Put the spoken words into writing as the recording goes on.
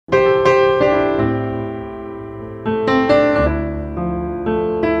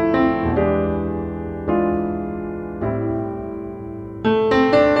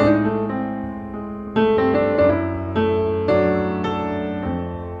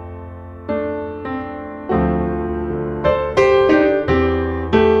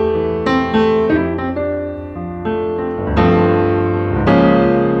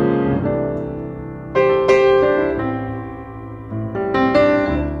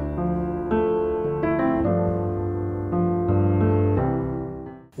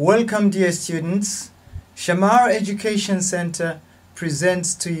Welcome, dear students. Shamar Education Center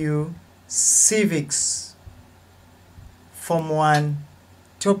presents to you Civics Form 1,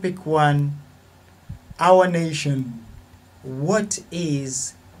 Topic 1, Our Nation. What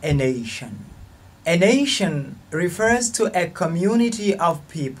is a nation? A nation refers to a community of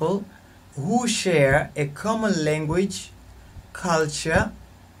people who share a common language, culture,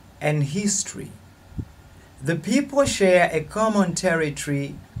 and history. The people share a common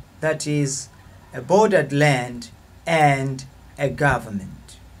territory, that is, a bordered land and a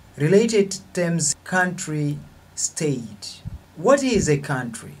government. Related terms: country, state. What is a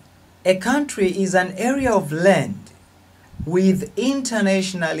country? A country is an area of land with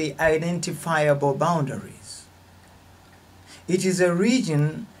internationally identifiable boundaries. It is a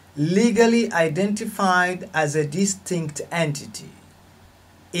region legally identified as a distinct entity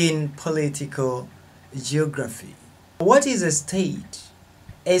in political geography. What is a state?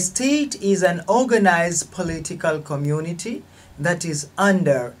 A state is an organized political community that is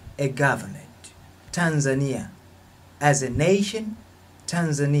under a government. Tanzania as a nation,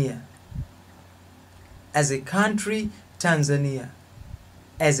 Tanzania as a country, Tanzania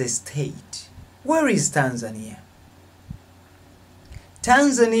as a state. Where is Tanzania?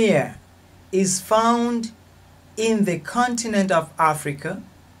 Tanzania is found in the continent of Africa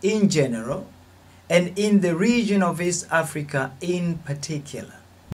in general, and in the region of East Africa in particular.